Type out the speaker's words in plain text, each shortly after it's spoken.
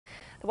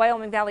The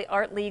Wyoming Valley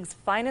Art League's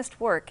finest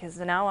work is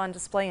now on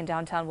display in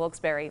downtown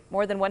Wilkes-Barre.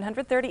 More than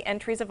 130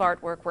 entries of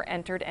artwork were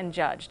entered and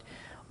judged.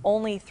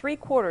 Only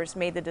 3/4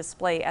 made the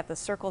display at the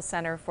Circle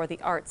Center for the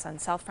Arts on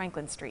South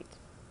Franklin Street.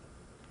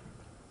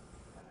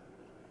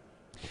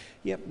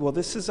 Yep, well,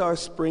 this is our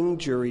spring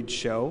juried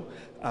show.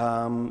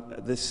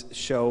 This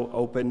show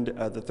opened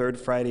the third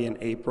Friday in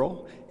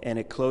April, and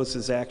it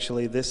closes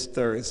actually this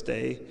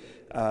Thursday,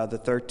 the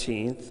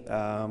 13th.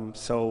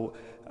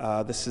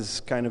 This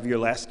is kind of your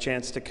last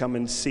chance to come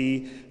and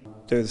see.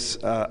 There's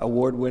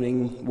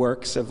award-winning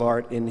works of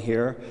art in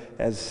here,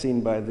 as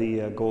seen by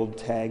the gold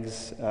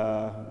tags,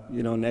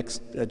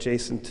 next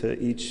adjacent to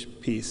each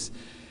piece.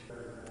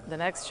 The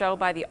next show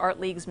by the Art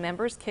League's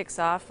members kicks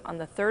off on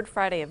the third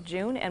Friday of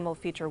June and will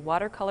feature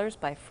watercolors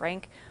by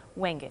Frank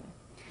Wengen.